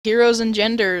Heroes and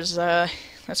genders,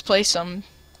 let's play some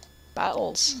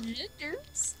battles.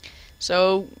 Genders.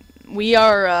 So, we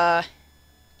are,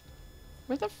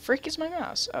 where the frick is my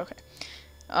mouse? Okay.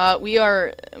 We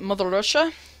are Mother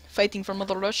Russia, fighting for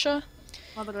Mother Russia.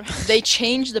 They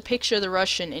changed the picture of the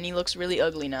Russian, and he looks really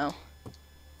ugly now.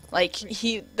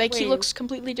 He Wait. looks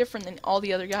completely different than all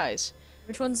the other guys.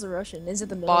 Which one's the Russian? Is it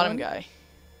the middle Bottom one? guy.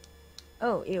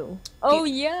 Oh, ew. Oh,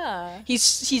 yeah.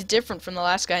 He's different from the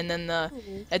last guy, and then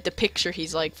Ooh. at the picture,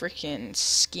 he's like freaking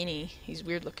skinny. He's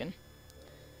weird looking.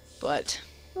 But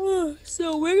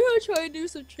So we're gonna try and do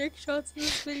some trick shots in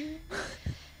this video.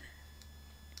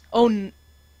 oh,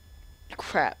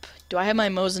 crap. Do I have my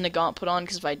Mosin Nagant put on?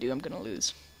 Because if I do, I'm gonna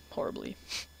lose horribly.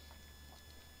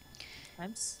 I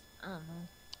don't know.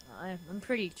 I'm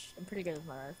pretty good with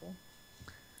my rifle.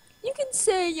 You can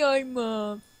say I'm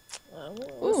what's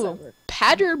that Ooh, word?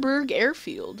 Paderberg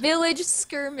Airfield. Village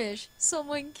skirmish.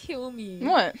 Someone kill me.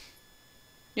 What?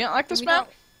 You don't like this We map?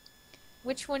 don't-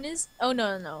 Which one is? Oh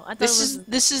no. I thought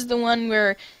This is the one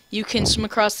where you can swim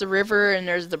across the river, and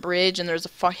there's the bridge, and there's the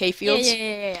hayfields,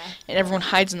 Yeah. and everyone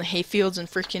hides in the hayfields and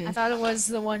I freaking thought it was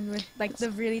the one with like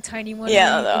the really tiny one.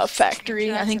 yeah, where you the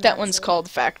factory. I think that one's called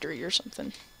Factory or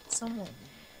something. Someone.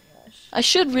 Oh my gosh. I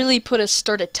should really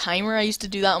start a timer. I used to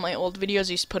do that on my old videos.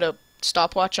 I used to put a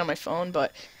stopwatch on my phone,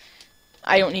 but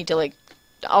I don't need to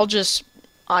I'll just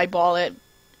eyeball it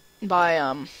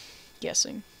by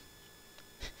guessing.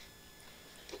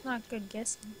 Not good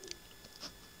guessing.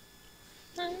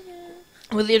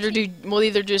 We'll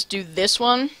either just do this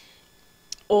one,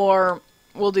 or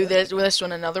we'll do this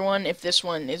one another one if this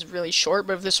one is really short.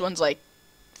 But if this one's like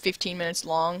 15 minutes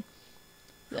long,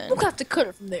 then We'll have to cut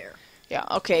it from there. yeah,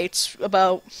 okay. It's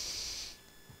about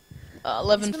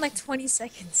 11. It's been like 20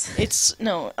 seconds.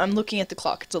 No, I'm looking at the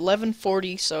clock. It's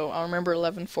 11:40, so I'll remember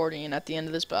 11:40, and at the end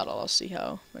of this battle, I'll see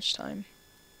how much time.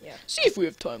 Yeah. See if we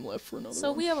have time left for another So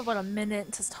one. we have about a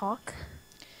minute to talk.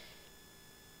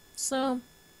 So,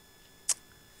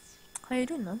 how you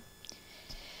doing, though?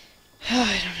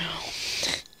 I don't know.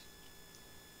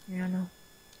 I don't know.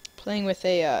 Playing with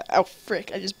a oh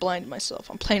frick! I just blinded myself.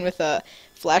 I'm playing with a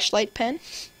flashlight pen.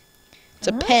 It's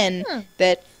a pen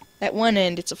that at one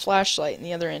end it's a flashlight, and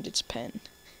the other end it's a pen.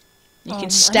 You can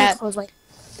stab.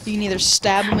 You can either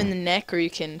stab him in the neck or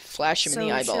you can flash him in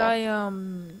the eyeball. Should I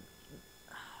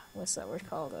what's that word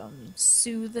called?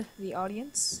 Soothe the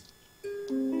audience.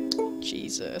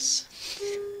 Jesus.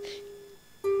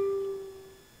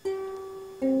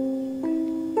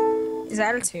 Is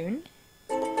that a tune?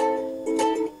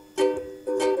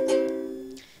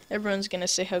 Everyone's gonna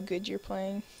say how good you're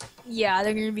playing. Yeah,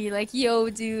 they're gonna be like, "Yo,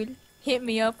 dude, hit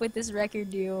me up with this record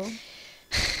deal."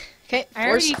 Okay, I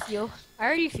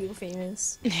already feel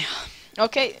famous. Yeah.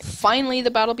 Okay, finally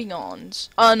the battle begins.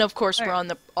 And of course we're Alright. on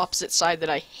the opposite side that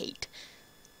I hate.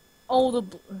 Oh,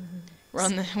 the We're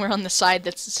on the side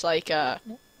that's like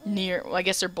near. Well, I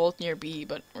guess they're both near B,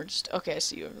 but we're just okay. I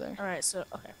see you over there. All right, so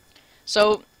okay,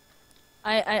 So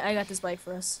I got this bike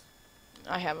for us.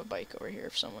 I have a bike over here.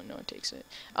 If no one takes it.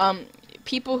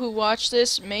 People who watch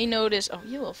this may notice. Oh,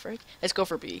 you little frick. Let's go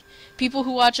for B. People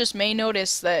who watch this may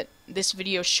notice that this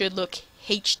video should look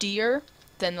HDer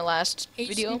than the last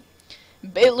video.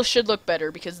 It should look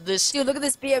better because this. Dude, look at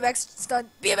this BMX stunt.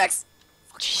 BMX.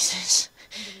 Jesus.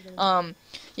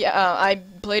 Yeah, I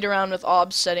played around with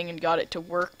OBS setting and got it to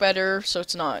work better, so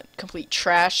it's not complete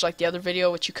trash like the other video,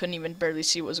 which you couldn't even barely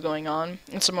see what was going on.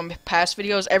 In some of my past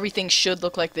videos, everything should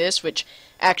look like this, which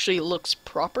actually looks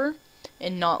proper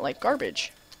and not like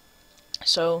garbage.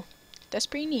 So, that's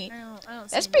pretty neat. I don't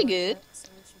That's see pretty anyone good. yet, so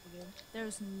it should be good.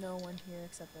 There's no one here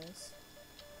except us.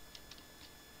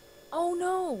 Oh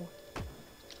no!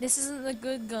 This isn't the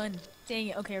good gun. Dang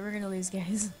it. Okay, we're gonna lose,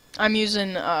 guys. I'm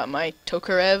using my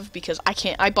Tokarev because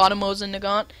I bought a Mosin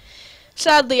Nagant.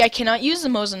 Sadly, I cannot use the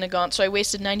Mosin Nagant, so I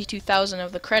wasted 92,000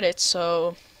 of the credits,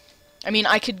 so I mean,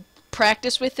 I could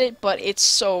practice with it, but it's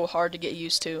so hard to get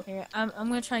used to. Here, I'm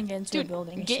gonna try and get into a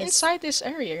building. Dude, It's get just- inside this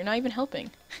area. You're not even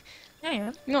helping. Yeah,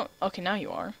 yeah. No, okay, now you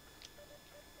are.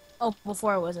 Oh,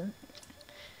 before I wasn't.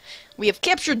 We have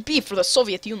captured B for the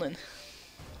Soviet Union.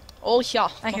 Oh yeah.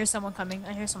 I hear someone coming.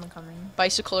 I hear someone coming.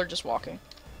 Bicycle or just walking.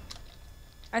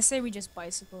 I say we just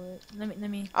bicycle it. Let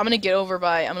me. I'm gonna get over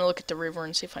by. I'm gonna look at the river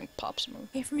and see if I can pop some.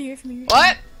 Wait for me. Wait for me.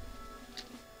 What?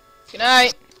 Good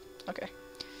night. Okay.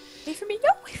 Wait for me.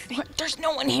 No. Wait for me. What? There's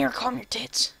no one here. Calm your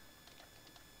tits.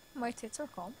 My tits are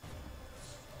calm.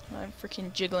 I'm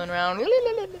freaking jiggling around.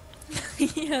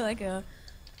 Yeah, like a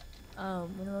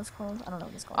what are those called? I don't know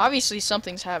what it's called. Obviously,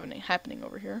 something's happening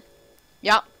over here.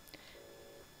 Yeah.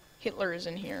 Hitler is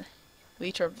in here.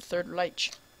 Leader of the Third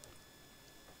Reich.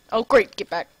 Oh, great. Get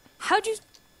back. How'd you?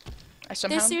 I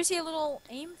somehow. There's seriously a little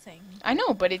aim thing. I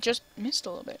know, but it just missed a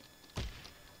little bit.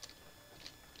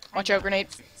 Watch out, grenade.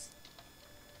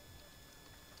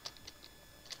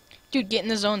 Dude, get in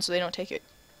the zone so they don't take it.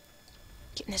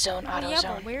 Get in the zone, Oh auto yeah,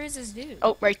 zone. but where is this dude?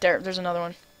 Oh, right there. There's another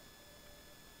one.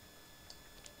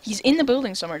 He's in the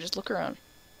building somewhere. Just look around.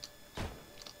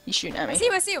 He's shooting at me.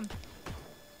 I see him.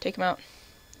 Take him out.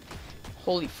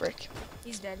 Holy frick.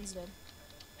 He's dead, he's dead.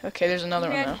 Okay, there's another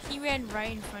one now. He ran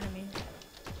right in front of me.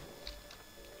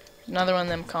 Another one of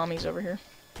them commies over here.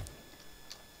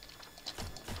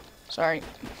 Sorry.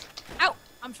 Ow!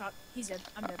 I'm shot. He's dead.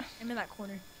 I'm dead. I'm in that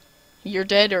corner. You're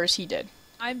dead, or is he dead?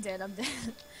 I'm dead.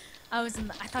 I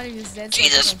thought he was dead.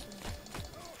 Jesus!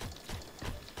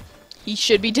 He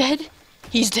should be dead.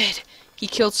 He's dead. He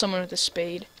killed someone with a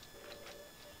spade.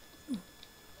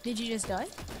 Did you just die?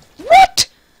 What?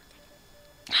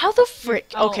 How the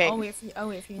frick? Oh, Okay. I'll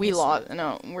wait for you. We lost.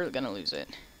 No, we're gonna lose it.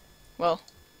 Well,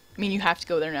 I mean, you have to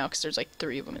go there now because there's like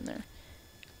 3 of them in there.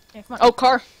 Yeah, come on. Oh,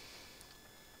 car.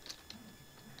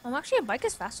 Actually, a bike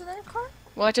is faster than a car?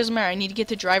 Well, it doesn't matter. I need to get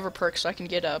the driver perk so I can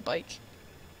get a bike.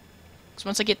 Because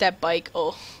once I get that bike,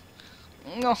 oh.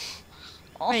 No.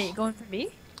 Oh. Wait, going for B?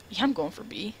 Yeah, I'm going for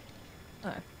B.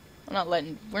 Alright.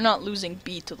 We're not losing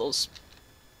B to those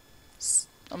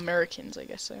Americans, I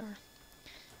guess they are.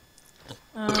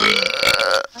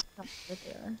 That's not what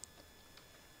they are.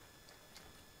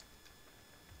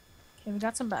 Okay, we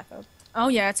got some backup. Oh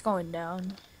yeah, it's going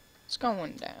down. It's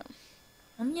going down.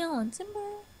 I'm yelling timber.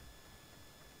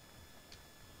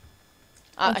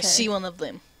 I Okay. see one of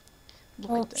them.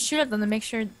 Look Well, at them. shoot at them to make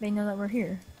sure they know that we're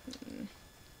here.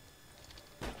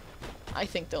 I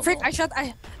think they'll Frick! know. I shot.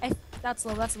 That's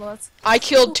low. I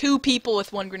killed 2 people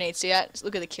with 1 grenade. See that?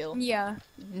 Look at the kill. Yeah.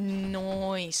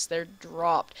 Nice. They're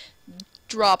dropped.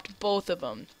 Dropped both of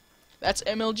them. That's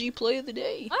MLG play of the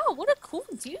day. Wow, what a cool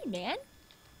dude, man.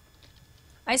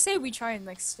 I say we try and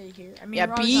like stay here. I mean, Yeah,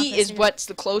 we're always not B gonna is stay what's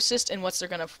the closest and what they're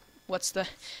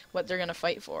gonna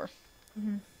fight for.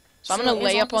 Mhm. So I'm So gonna as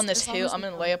lay long up on as- this as long hill. as I'm we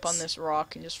gonna lay up on balance. this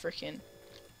rock and just freaking.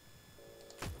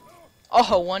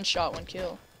 Oh, 1 shot, 1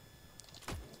 kill.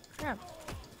 Crap.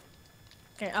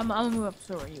 Okay, I'm gonna move up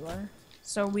to where you are.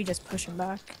 So we just push him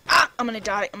back. Ah, I'm gonna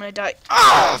die.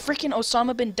 Ah, freaking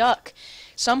Osama bin Duck.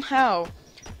 Somehow,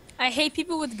 I hate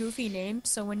people with goofy names,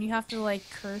 so when you have to like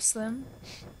curse them.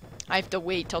 I have to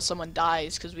wait till someone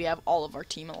dies because we have all of our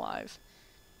team alive.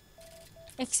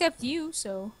 Except you,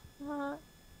 so.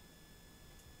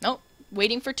 Nope.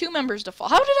 Waiting for 2 members to fall.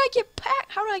 How did I get back?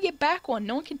 How did I get back 1?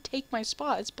 No one can take my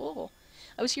spot. It's bull.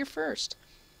 I was here first.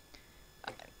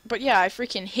 But yeah, I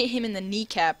freaking hit him in the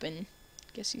kneecap and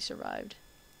guess he survived.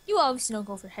 You obviously don't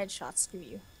go for headshots, do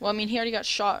you? Well, I mean, he already got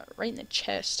shot right in the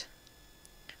chest.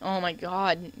 Oh my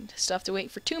god. Still have to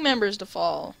wait for 2 members to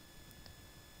fall.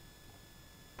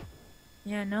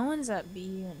 Yeah, no one's at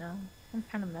B right now. I'm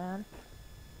kind of mad.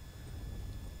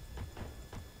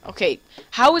 Okay,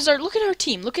 how is our... Look at our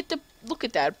team. Look at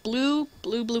that. Blue,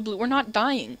 blue, blue, blue. We're not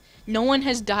dying. No one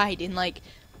has died in like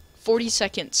 40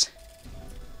 seconds.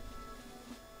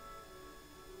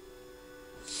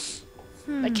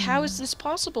 Like, how is this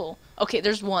possible? Okay,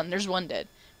 there's one. There's one dead.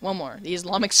 One more. The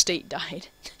Islamic State died.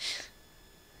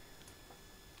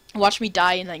 Watch me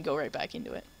die and then go right back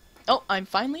into it. Oh, I'm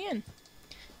finally in.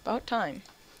 About time.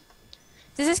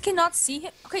 Does this kid not see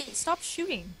him? Okay, stop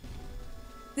shooting.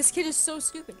 This kid is so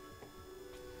stupid.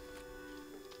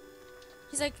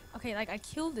 He's like, okay, like I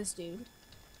killed this dude,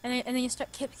 and then you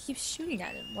keep shooting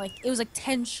at him. Like it was like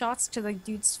 10 shots to the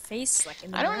dude's face. Like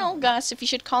in the I don't know, ground. Gus, if you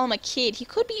should call him a kid. He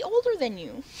could be older than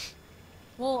you.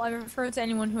 Well, I refer to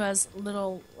anyone who has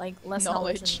little, like less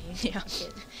knowledge Knowledge, than me. yeah.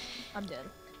 Kid. I'm dead.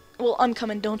 Well, I'm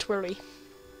coming, don't worry.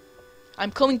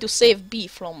 I'm coming to save B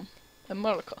from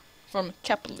America. From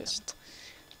capitalist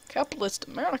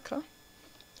America.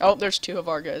 Oh, there's 2 of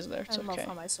our guys there. It's I love okay.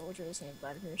 how my soldier is named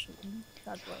Vladimir Putin.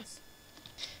 God bless.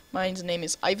 Mine's name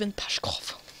is Ivan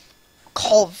Pashkov.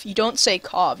 Kov. You don't say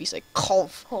Kov, you say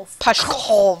Kov. Kov.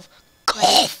 Pashkov.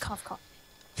 Kov. Cough.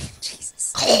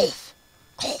 Jesus. Kov.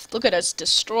 Kov. Look at us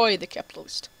destroy the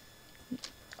capitalist.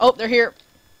 Oh, they're here.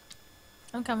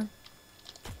 I'm coming.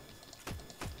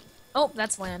 Oh,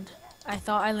 that's land. I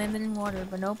thought I landed in water,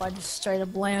 but nope, I just straight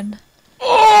up land.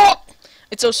 Oh!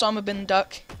 It's Osama bin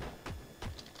Duck.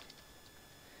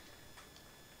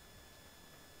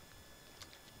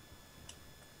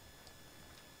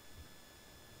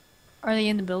 Are they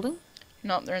in the building?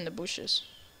 No, they're in the bushes.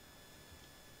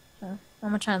 Oh, I'm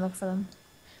gonna try and look for them.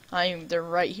 They're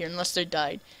right here, unless they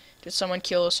died. Did someone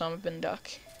kill Osama bin Duck?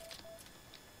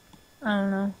 I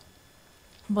don't know.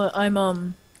 But I'm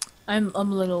a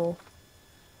little,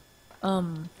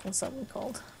 what's that one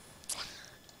called?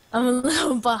 I'm a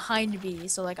little behind B,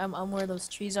 so like I'm where those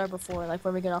trees are before, like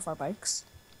where we get off our bikes.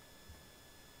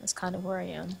 That's kind of where I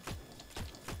am.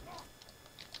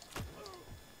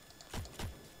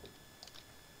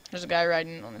 There's a guy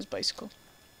riding on his bicycle.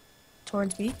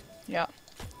 Towards B. Yeah.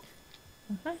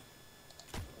 Okay.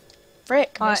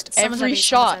 Frick, missed Someone's at every B, someone's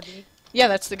shot. at B. Yeah,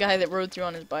 that's the guy that rode through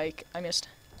on his bike. I missed.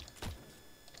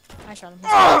 I shot him.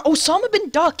 Osama bin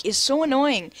Duck is so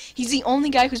annoying. He's the only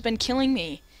guy who's been killing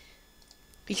me.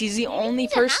 Because he's the only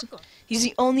person. He's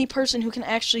the only person who can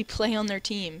actually play on their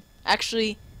team.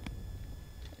 Actually,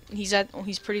 he's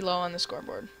pretty low on the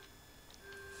scoreboard.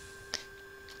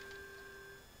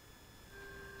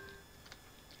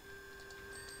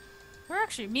 We're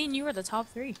actually, me and you are the top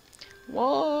 3.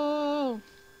 Whoa.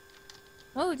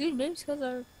 Oh, dude, maybe it's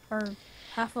because our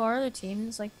half of our other team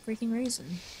is like freaking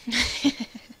racing.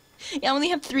 Yeah, I only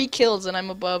have 3 kills and I'm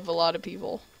above a lot of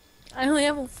people. I only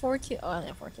have 4 kills. Oh, I only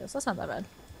have 4 kills. That's not that bad.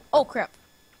 Oh, crap.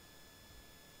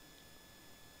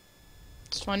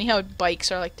 It's funny how bikes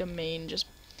are like the main just...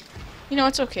 You know,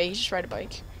 it's okay. You just ride a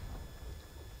bike.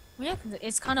 Well, yeah, 'cause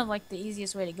it's kind of like the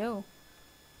easiest way to go.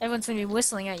 Everyone's gonna be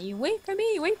whistling at you. Wait for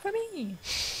me! Wait for me!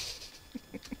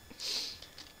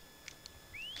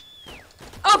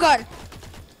 Oh god!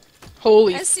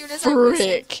 Holy As soon as I whistled,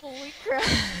 frick. holy crap!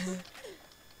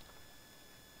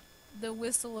 The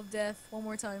whistle of death. One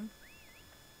more time.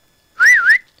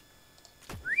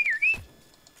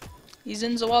 He's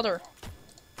in the water.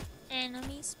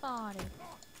 Enemy spotted.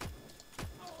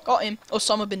 Got him.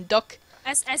 Osama bin Duck.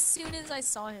 As soon as I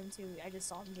saw him too, I just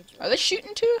saw him get you. Are they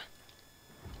shooting too?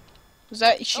 Was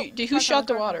that who car shot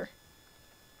the coming, car water?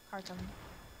 Car coming.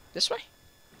 This way?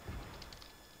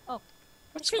 Oh.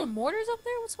 What's Shooting going? mortars up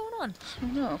there? What's going on? I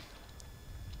don't know.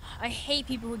 I hate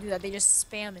people who do that. They just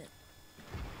spam it.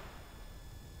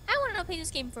 I want to play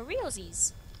this game for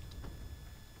realsies.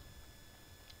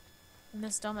 And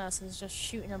this dumbass is just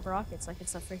shooting up rockets like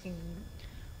it's a freaking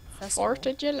festival. 4th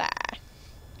of July.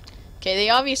 Okay, they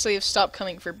obviously have stopped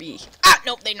coming for B. Ah,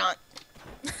 nope, they're not.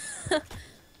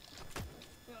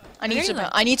 I need some.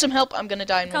 I need some help. I'm gonna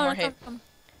die in one more hit. Come.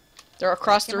 They're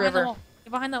across Get the behind river. wall. Get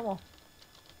behind that wall.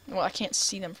 Well, I can't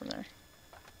see them from there.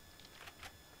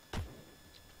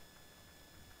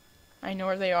 I know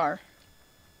where they are.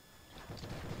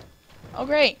 Oh,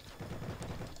 great.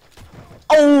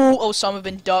 Oh, Osama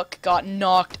bin Duck got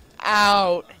knocked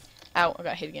out. Ow, I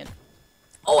got hit again.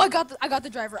 Oh, I got the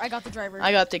driver. I got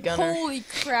the gunner. Holy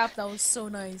crap, that was so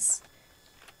nice.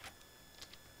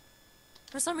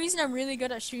 For some reason, I'm really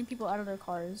good at shooting people out of their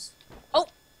cars. Oh,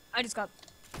 I just got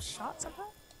shot somehow.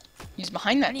 He's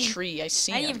behind that I didn't- tree. I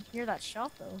see I didn't him. even hear that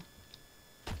shot though.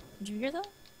 Did you hear that?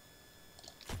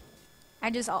 I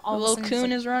just The little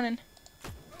coon is running.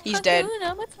 He's dead.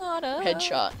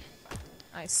 Headshot.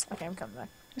 Nice. Okay, I'm coming back.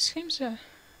 This game's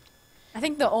I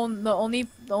think the only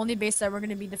base that we're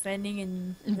gonna be defending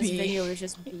in this B. video is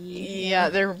just B. yeah,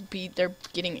 they're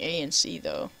getting A and C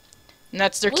though, and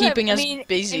they're Well, keeping I us mean,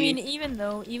 busy. I mean,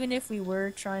 even if we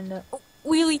were trying to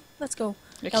wheelie, let's go.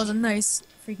 They're That was a nice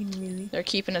freaking wheelie. They're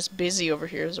keeping us busy over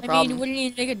here is a I problem. mean, wouldn't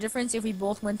it make a difference if we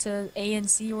both went to A and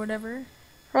C or whatever?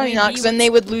 Probably I mean, not, B because then was- they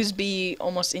would lose B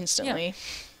almost instantly.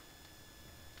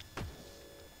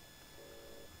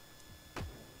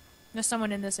 There's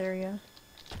someone in this area.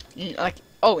 Like,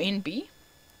 oh, in B?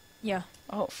 Yeah.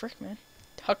 Oh, frick, man.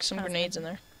 Huck some Kinda grenades in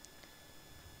funny. there.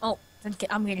 Oh,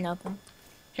 I'm getting out then.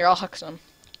 Here, I'll huck some.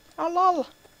 Oh, lol.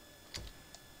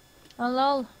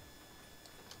 Hello.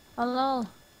 Hello.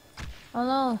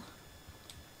 Hello.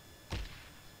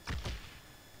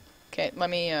 Okay, let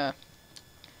me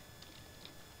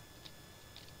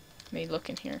look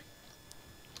in here.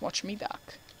 Watch me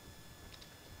back.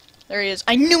 There he is.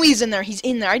 I knew he's in there. He's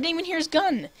in there. I didn't even hear his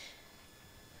gun.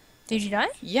 Did you die?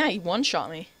 Yeah, he one-shot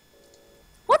me.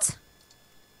 What?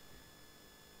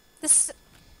 This.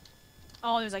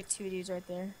 Oh, there's like 2 dudes right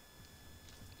there.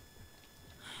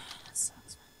 That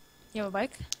sucks, man. You have a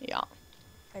bike? Yeah.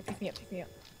 Okay, pick me up, pick me up.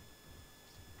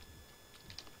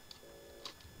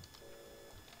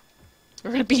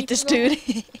 We're gonna beat this dude.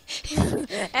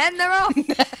 And they're off!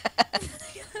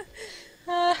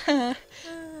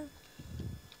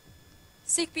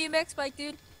 Sick BMX bike,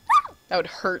 dude. That would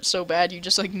hurt so bad. You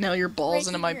just like nail your balls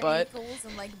into my Breaking your butt. ankles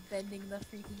and like bending the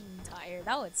freaking tire.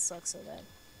 That would suck so bad.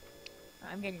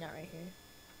 I'm getting that right here.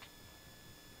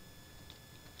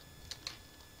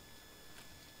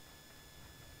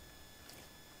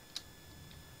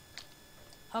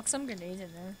 Huck some grenades in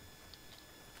there.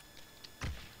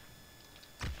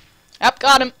 Yep,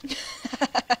 got him.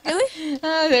 Really?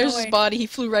 There's No his way. body. He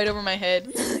flew right over my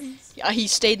head. Yeah, he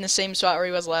stayed in the same spot where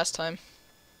he was last time.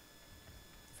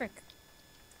 Frick.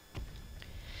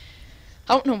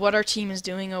 I don't know what our team is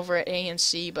doing over at A and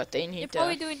C, but they They're need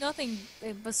probably to. doing nothing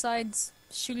besides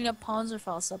shooting up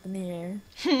Panzerfaust up in the air.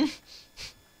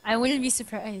 I wouldn't be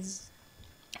surprised.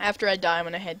 After I die, I'm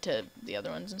gonna head to the other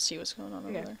ones and see what's going on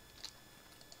over Okay. there.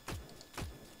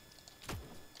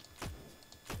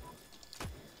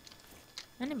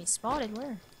 Enemy spotted,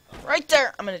 where? Right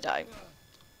there! I'm gonna die.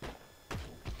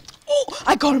 Oh!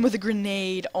 I got him with a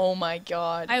grenade! Oh my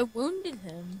god. I wounded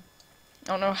him.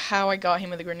 I don't know how I got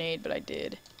him with a grenade, but I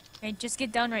did. Okay, just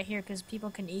get down right here, because people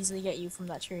can easily get you from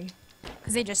that tree.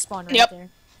 Because they just spawn right Yep. there.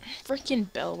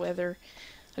 Freaking Bellwether.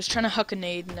 I was trying to huck a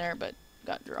nade in there, but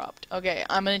got dropped. Okay,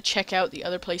 I'm gonna check out the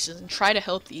other places and try to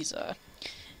help these,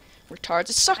 retards.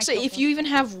 It sucks I that killed if them. you even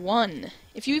have one.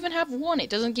 If you even have one, it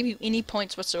doesn't give you any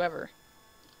points whatsoever.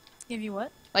 Give you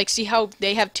what? Like, see how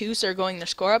they have two, so they're going their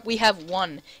score up? We have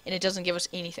one, and it doesn't give us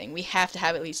anything. We have to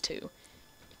have at least two.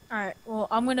 Alright, well,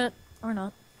 I'm gonna... Or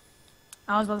not.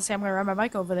 I was about to say I'm gonna ride my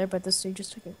bike over there, but this dude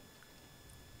just took it.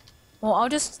 Well, I'll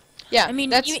just... Yeah, I mean,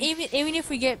 that's... even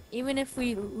if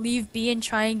we leave B and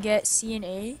try and get C and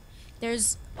A,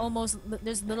 there's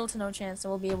little to no chance that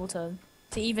we'll be able to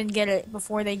even get it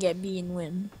before they get B and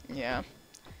win. Yeah.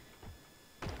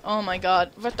 Oh my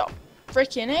god. What the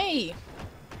freaking A?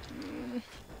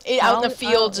 Out in the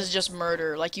fields is just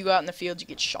murder. Like, you go out in the fields, you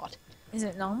get shot. Is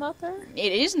it Nom out there?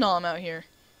 It is Nom out here.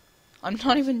 I'm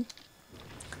not even...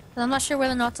 I'm not sure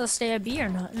whether or not to stay at B or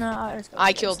not. No,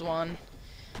 I killed one.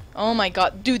 Oh my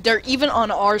god. Dude, they're even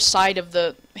on our side of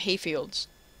the hayfields.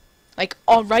 Like,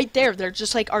 all right there. They're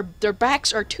just like, their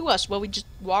backs are to us while we just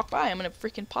walk by. I'm gonna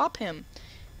freaking pop him.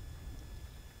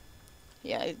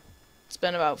 Yeah, it's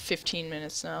been about 15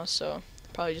 minutes now, so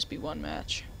probably just be one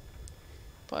match.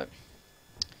 But,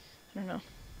 I don't know.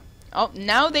 Oh,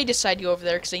 now they decide to go over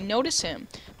there because they notice him.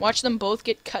 Watch them both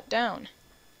get cut down.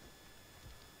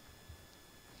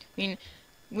 I mean,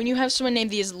 when you have someone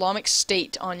named the Islamic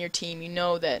State on your team, you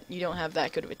know that you don't have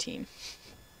that good of a team.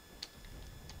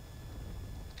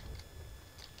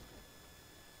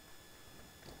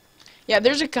 Yeah,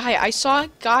 there's a guy. I saw a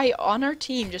guy on our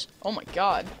team just... Oh my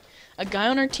god. A guy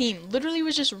on our team literally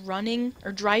was just running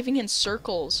or driving in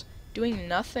circles, doing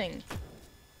nothing.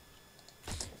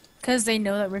 Because they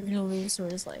know that we're gonna lose, so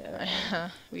we're just like...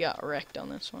 We got wrecked on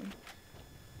this one.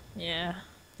 Yeah.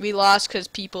 We lost because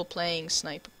people playing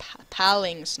sniper,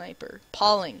 palling sniper.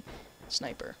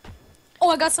 Oh,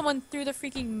 I got someone through the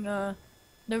freaking,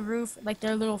 the roof, like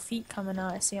their little feet coming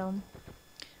out. I see them.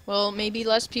 Well, maybe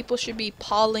less people should be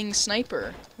palling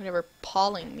sniper. Whatever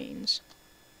palling means.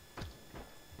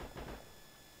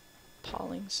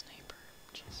 Palling sniper.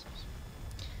 Jesus.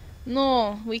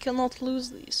 No, we cannot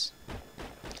lose these.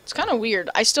 It's kind of weird.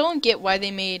 I still don't get why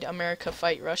they made America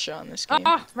fight Russia on this game.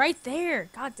 Ah, right there!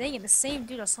 God dang it, the same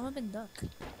dude. I saw him in duck.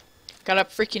 Got a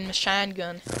freaking machine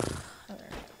gun. Alright.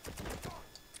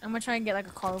 I'm gonna try and get like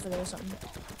a car over there or something.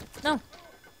 No!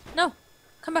 No!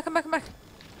 Come back, come back, come back!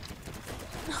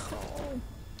 No!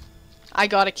 I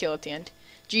got a kill at the end.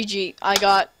 GG. I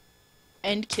got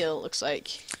end kill, looks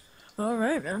like.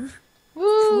 Alright, man.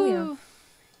 Woo!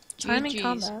 Time in GGs.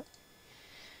 combat.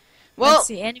 Well, Let's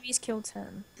see, enemies kill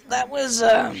 10. that was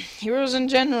Heroes and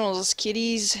Generals,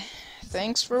 kiddies.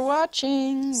 Thanks for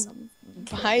watching.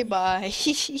 Bye bye.